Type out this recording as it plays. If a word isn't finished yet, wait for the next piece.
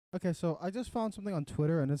Okay, so I just found something on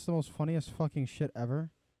Twitter, and it's the most funniest fucking shit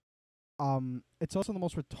ever. It's also the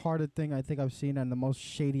most retarded thing I think I've seen, and the most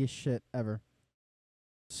shadiest shit ever.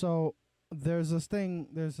 So there's a thing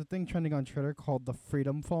trending on Twitter called the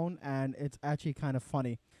Freedom Phone, and it's actually kind of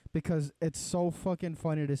funny because it's so fucking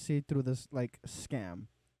funny to see through this like scam.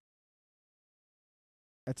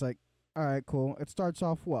 It's like, all right, cool. It starts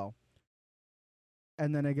off well,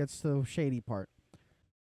 and then it gets to the shady part.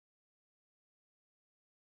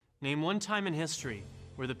 Name one time in history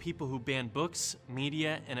where the people who banned books,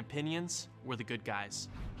 media, and opinions were the good guys.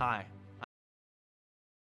 Hi.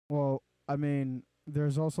 Well, I mean,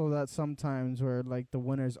 there's also that sometimes where like the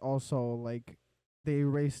winners also like they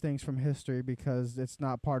erase things from history because it's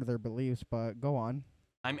not part of their beliefs. But go on.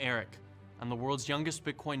 I'm Eric. I'm the world's youngest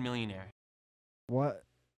Bitcoin millionaire. What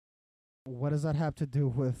what does that have to do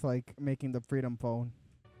with like making the Freedom Phone?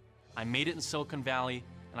 I made it in Silicon Valley,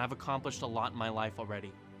 and I've accomplished a lot in my life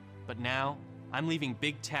already. But now, I'm leaving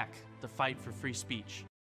big tech to fight for free speech.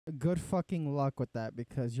 Good fucking luck with that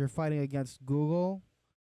because you're fighting against Google,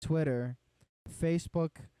 Twitter,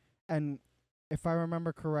 Facebook, and if I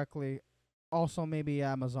remember correctly, also maybe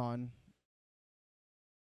Amazon.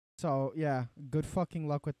 So yeah, good fucking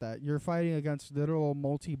luck with that. You're fighting against literal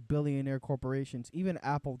multi-billionaire corporations, even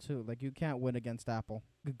Apple too. Like you can't win against Apple.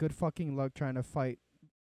 Good fucking luck trying to fight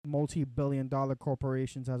multi-billion-dollar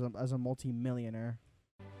corporations as a multi-millionaire.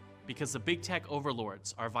 Because the big tech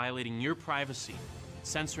overlords are violating your privacy,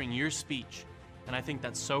 censoring your speech, and I think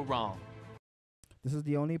that's so wrong. This is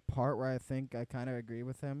the only part where I think I kind of agree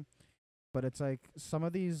with him. But it's like some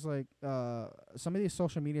of these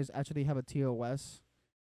social medias actually have a TOS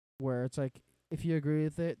where it's like if you agree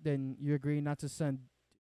with it, then you agree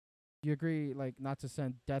like not to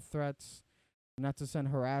send death threats, not to send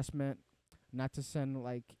harassment, not to send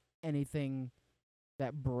like anything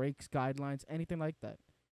that breaks guidelines, anything like that.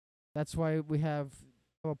 That's why we have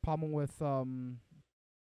a problem with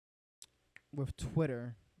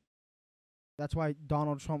Twitter. That's why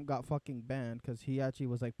Donald Trump got fucking banned because he actually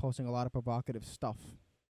was like posting a lot of provocative stuff,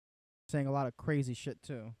 saying a lot of crazy shit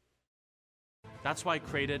too. That's why I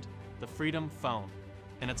created the Freedom Phone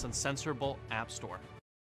and its uncensorable app store.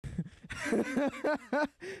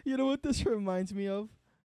 You know what this reminds me of?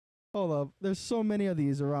 Hold up, there's so many of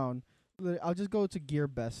these around. I'll just go to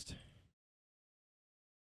GearBest.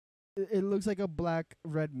 It looks like a black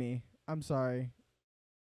Redmi. I'm sorry.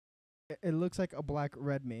 It looks like a black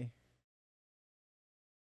Redmi.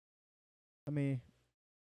 Let me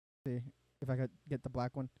see if I could get the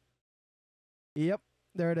black one. Yep,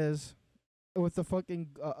 there it is. With the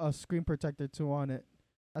fucking screen protector too on it.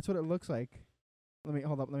 That's what it looks like. Let me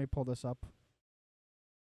hold up. Let me pull this up.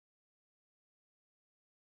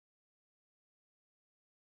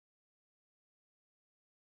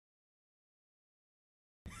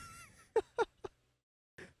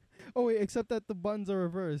 Oh wait, except that the buttons are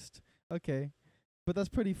reversed. Okay. But that's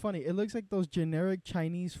pretty funny. It looks like those generic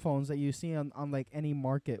Chinese phones that you see on like any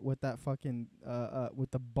market with that fucking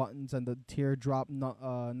with the buttons and the teardrop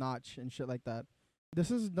notch and shit like that.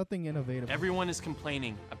 This is nothing innovative. Everyone is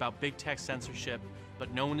complaining about big tech censorship,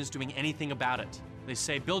 but no one is doing anything about it. They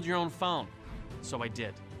say, build your own phone. So I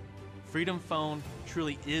did. Freedom Phone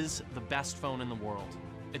truly is the best phone in the world.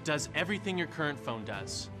 It does everything your current phone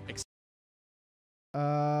does.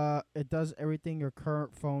 It does everything your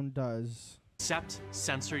current phone does. Except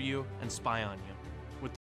censor you and spy on you.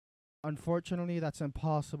 Unfortunately, that's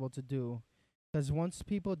impossible to do. Because once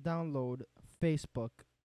people download Facebook,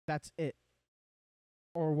 that's it.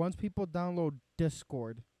 Or once people download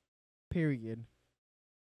Discord, period.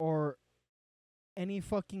 Or any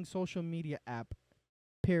fucking social media app,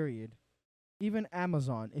 period. Even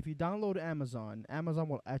Amazon. If you download Amazon, Amazon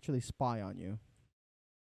will actually spy on you.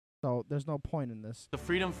 So there's no point in this. The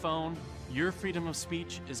Freedom Phone, your freedom of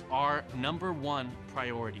speech, is our #1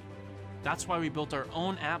 priority. That's why we built our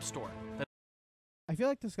own app store. I feel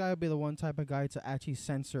like this guy would be the one type of guy to actually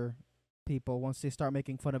censor people once they start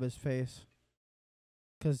making fun of his face.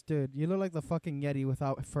 Cause dude, you look like the fucking Yeti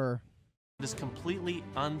without fur. It is completely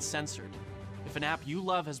uncensored. If an app you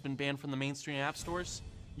love has been banned from the mainstream app stores,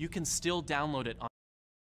 you can still download it on.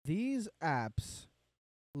 These apps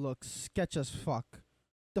look sketch as fuck.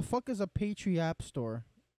 The fuck is a Patriot App Store?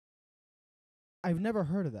 I've never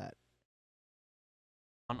heard of that.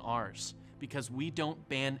 On ours, because we don't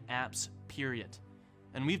ban apps, period.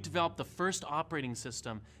 And we've developed the first operating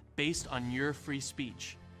system based on your free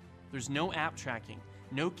speech. There's no app tracking,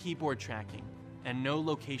 no keyboard tracking, and no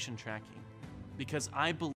location tracking. Because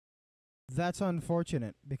I believe that's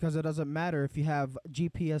unfortunate, because it doesn't matter if you have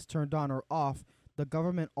GPS turned on or off, the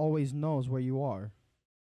government always knows where you are.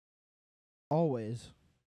 Always.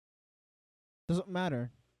 Doesn't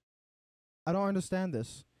matter. I don't understand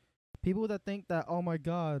this. People that think that, oh my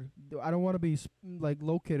god, I don't want to be like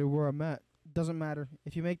located where I'm at. Doesn't matter.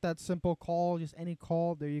 If you make that simple call, just any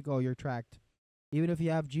call, there you go, you're tracked. Even if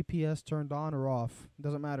you have GPS turned on or off,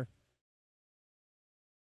 doesn't matter.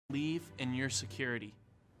 Believe in your security.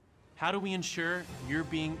 How do we ensure you're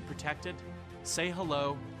being protected? Say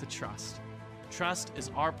hello to Trust. Trust is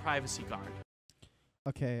our privacy guard.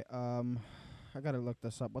 Okay, I gotta look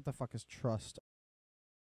this up. What the fuck is Trust?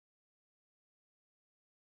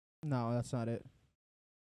 No, that's not it.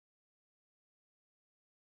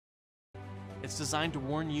 It's designed to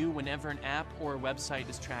warn you whenever an app or a website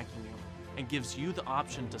is tracking you and gives you the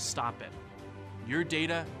option to stop it. Your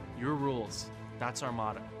data, your rules. That's our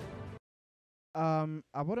motto.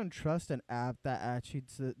 I wouldn't trust an app that actually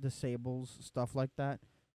disables stuff like that.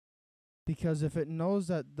 Because if it knows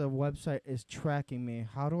that the website is tracking me,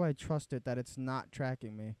 how do I trust it that it's not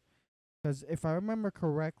tracking me? Because if I remember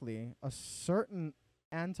correctly, a certain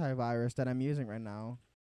antivirus that I'm using right now,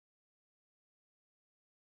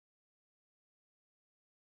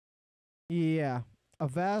 yeah, a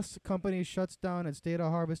vast company shuts down its data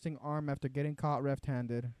harvesting arm after getting caught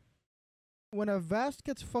red-handed. When a vast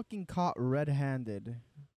gets fucking caught red-handed,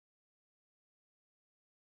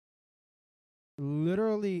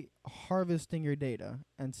 literally harvesting your data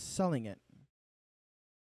and selling it,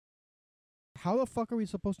 how the fuck are we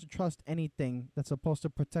supposed to trust anything that's supposed to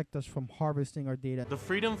protect us from harvesting our data? The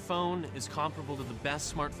Freedom Phone is comparable to the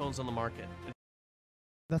best smartphones on the market.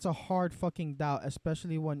 That's a hard fucking doubt,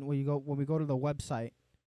 especially when we go to the website.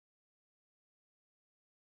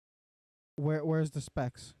 Where's the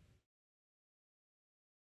specs?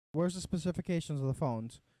 Where's the specifications of the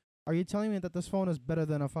phones? Are you telling me that this phone is better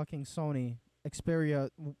than a fucking Sony Xperia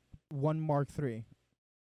 1 Mark III?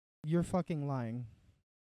 You're fucking lying.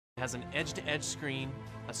 It has an edge-to-edge screen,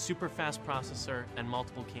 a super fast processor, and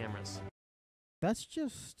multiple cameras. That's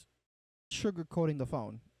just sugarcoating the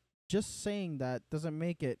phone. Just saying that doesn't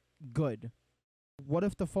make it good. What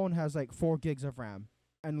if the phone has like 4 gigs of RAM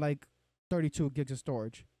and like 32 gigs of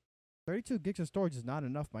storage? 32 gigs of storage is not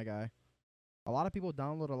enough, my guy. A lot of people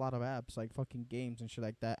download a lot of apps like fucking games and shit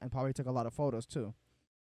like that, and probably took a lot of photos too.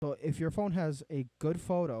 So if your phone has a good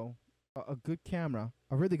photo, a good camera,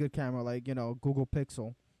 a really good camera like, you know, Google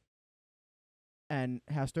Pixel, and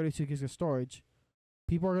has 32 gigs of storage,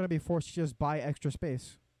 people are going to be forced to just buy extra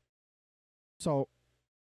space. So,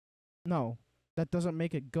 no, that doesn't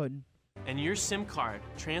make it good. And your SIM card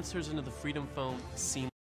transfers into the Freedom Phone seamlessly.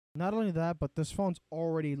 Not only that, but this phone's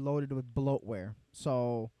already loaded with bloatware.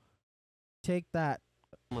 So, take that.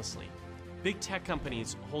 Big tech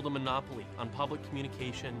companies hold a monopoly on public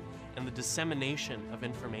communication and the dissemination of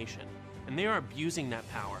information, and they are abusing that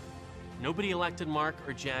power. Nobody elected Mark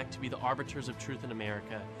or Jack to be the arbiters of truth in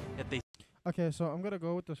America, yet they... Okay, so I'm going to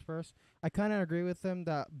go with this first. I kind of agree with them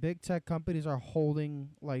that big tech companies are holding,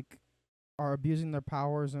 like, are abusing their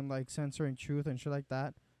powers and, like, censoring truth and shit like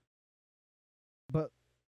that. But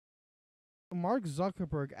Mark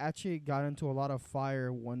Zuckerberg actually got into a lot of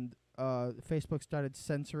fire when Facebook started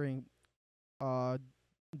censoring a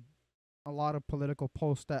lot of political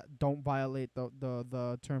posts that don't violate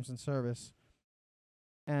the terms and service.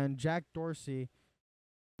 And Jack Dorsey,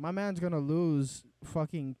 my man's gonna lose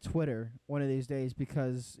fucking Twitter one of these days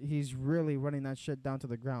because he's really running that shit down to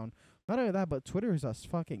the ground. Not only that, but Twitter is a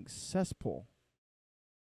fucking cesspool.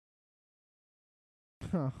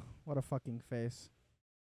 Huh, what a fucking face.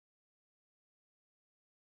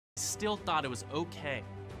 Still thought it was okay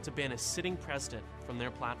to ban a sitting president from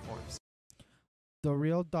their platforms. The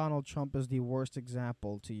real Donald Trump is the worst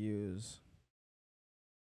example to use.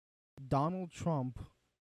 Donald Trump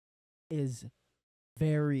is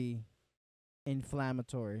very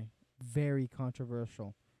inflammatory, very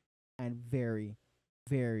controversial, and very,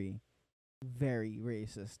 very, very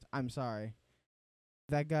racist. I'm sorry.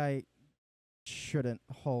 That guy shouldn't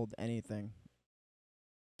hold anything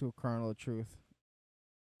to a kernel of truth.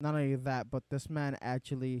 Not only that, but this man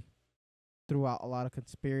actually threw out a lot of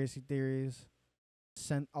conspiracy theories,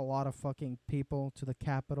 sent a lot of fucking people to the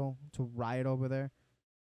Capitol to riot over there.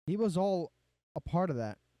 He was all a part of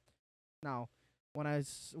that. Now, when I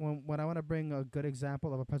want to bring a good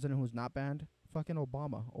example of a president who's not banned, fucking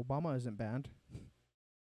Obama. Obama isn't banned.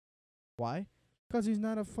 Why? Because he's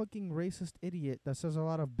not a fucking racist idiot that says a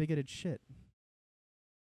lot of bigoted shit.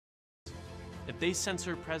 If they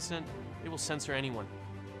censor a president, they will censor anyone.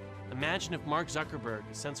 Imagine if Mark Zuckerberg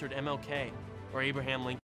censored MLK or Abraham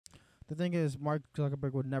Lincoln. The thing is, Mark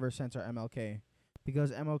Zuckerberg would never censor MLK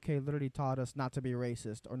because MLK literally taught us not to be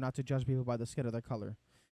racist or not to judge people by the skin of their color.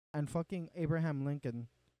 And fucking Abraham Lincoln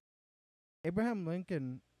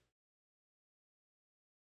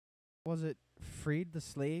was it freed the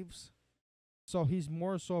slaves? So he's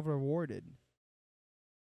more so rewarded.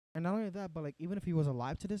 And not only that, but like even if he was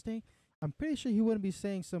alive to this day, I'm pretty sure he wouldn't be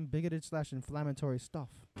saying some bigoted / inflammatory stuff.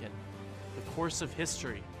 The course of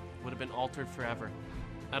history would have been altered forever.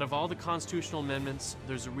 Out of all the constitutional amendments,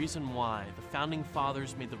 there's a reason why the founding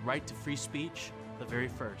fathers made the right to free speech the very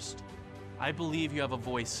first. I believe you have a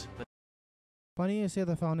voice that Funny you say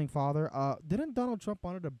the founding father. Didn't Donald Trump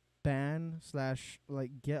wanted to ban /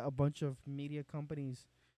 like get a bunch of media companies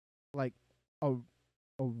like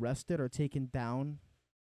arrested or taken down?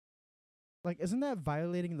 Like, isn't that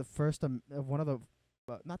violating the first one of the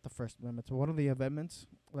not the First Amendment, but one of the amendments,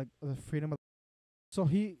 like the freedom of. So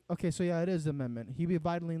so yeah, it is the amendment. He be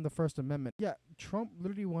violating the First Amendment. Yeah, Trump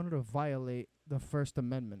literally wanted to violate the First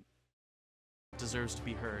Amendment. deserves to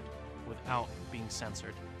be heard without being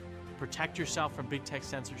censored. Protect yourself from big tech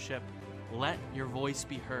censorship. Let your voice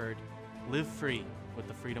be heard. Live free with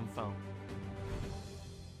the Freedom Phone.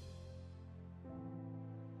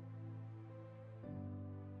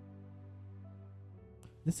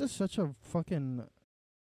 This is such a fucking.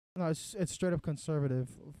 No, it's straight up conservative,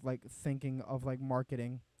 like thinking of like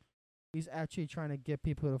marketing. He's actually trying to get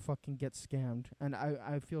people to fucking get scammed, and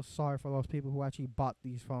I feel sorry for those people who actually bought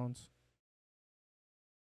these phones.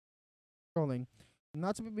 Scrolling,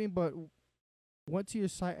 not to be mean, but went to your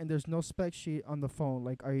site and there's no spec sheet on the phone.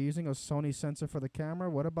 Like, are you using a Sony sensor for the camera?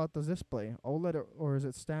 What about the display? OLED or is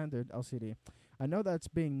it standard LCD? I know that's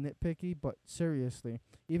being nitpicky, but seriously,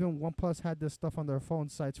 even OnePlus had this stuff on their phone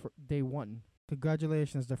sites for day one.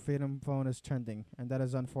 Congratulations, the Freedom Phone is trending, and that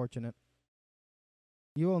is unfortunate.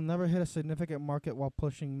 You will never hit a significant market while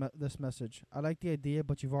pushing this message. I like the idea,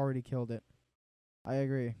 but you've already killed it. I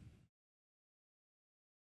agree.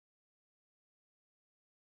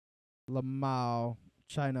 Lamau,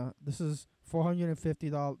 China. This is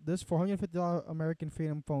 $450. This $450 American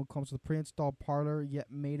Freedom Phone comes with pre-installed Parler, yet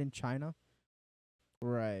made in China.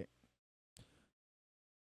 Right.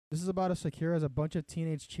 This is about as secure as a bunch of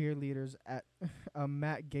teenage cheerleaders at a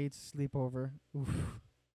Matt Gaetz sleepover. Oof.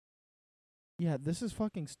 Yeah, this is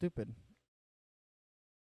fucking stupid.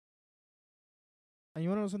 And you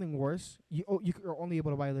wanna know something worse? You're only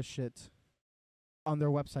able to buy this shit on their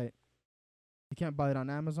website. You can't buy it on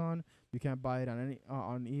Amazon. You can't buy it on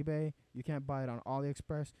on eBay. You can't buy it on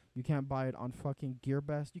AliExpress. You can't buy it on fucking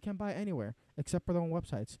GearBest. You can't buy it anywhere except for their own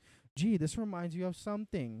websites. Gee, this reminds you of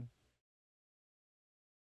something.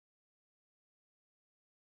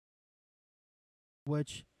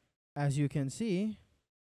 Which, as you can see,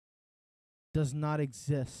 does not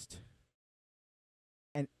exist.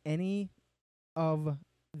 And any of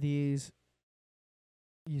these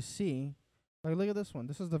you see, like, look at this one.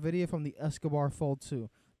 This is the video from the Escobar Fold 2,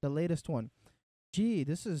 the latest one. Gee,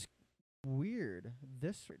 this is weird.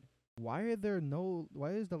 Why is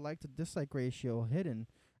the like to dislike ratio hidden?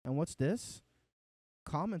 And what's this?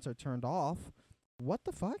 Comments are turned off. What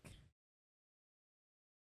the fuck?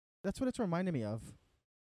 That's what it's reminding me of.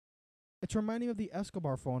 It's reminding me of the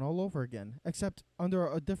Escobar phone all over again, except under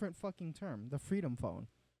a different fucking term, the Freedom Phone.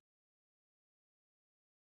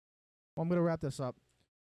 Well, I'm going to wrap this up.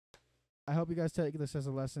 I hope you guys take this as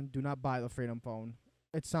a lesson. Do not buy the Freedom Phone.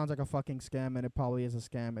 It sounds like a fucking scam, and it probably is a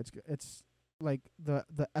scam. It's like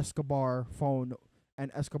the Escobar phone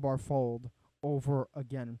and Escobar Fold over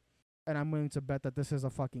again. And I'm willing to bet that this is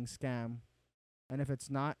a fucking scam. And if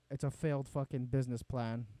it's not, it's a failed fucking business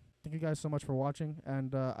plan. Thank you guys so much for watching,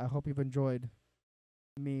 and I hope you've enjoyed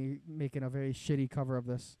me making a very shitty cover of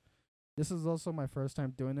this. This is also my first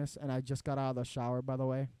time doing this, and I just got out of the shower, by the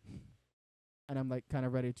way. And I'm like kind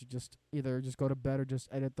of ready to just either just go to bed or just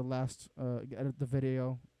edit the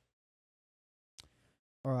video.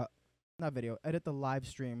 Or not video, edit the live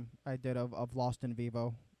stream I did of Lost in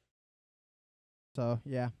Vivo. So,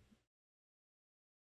 yeah.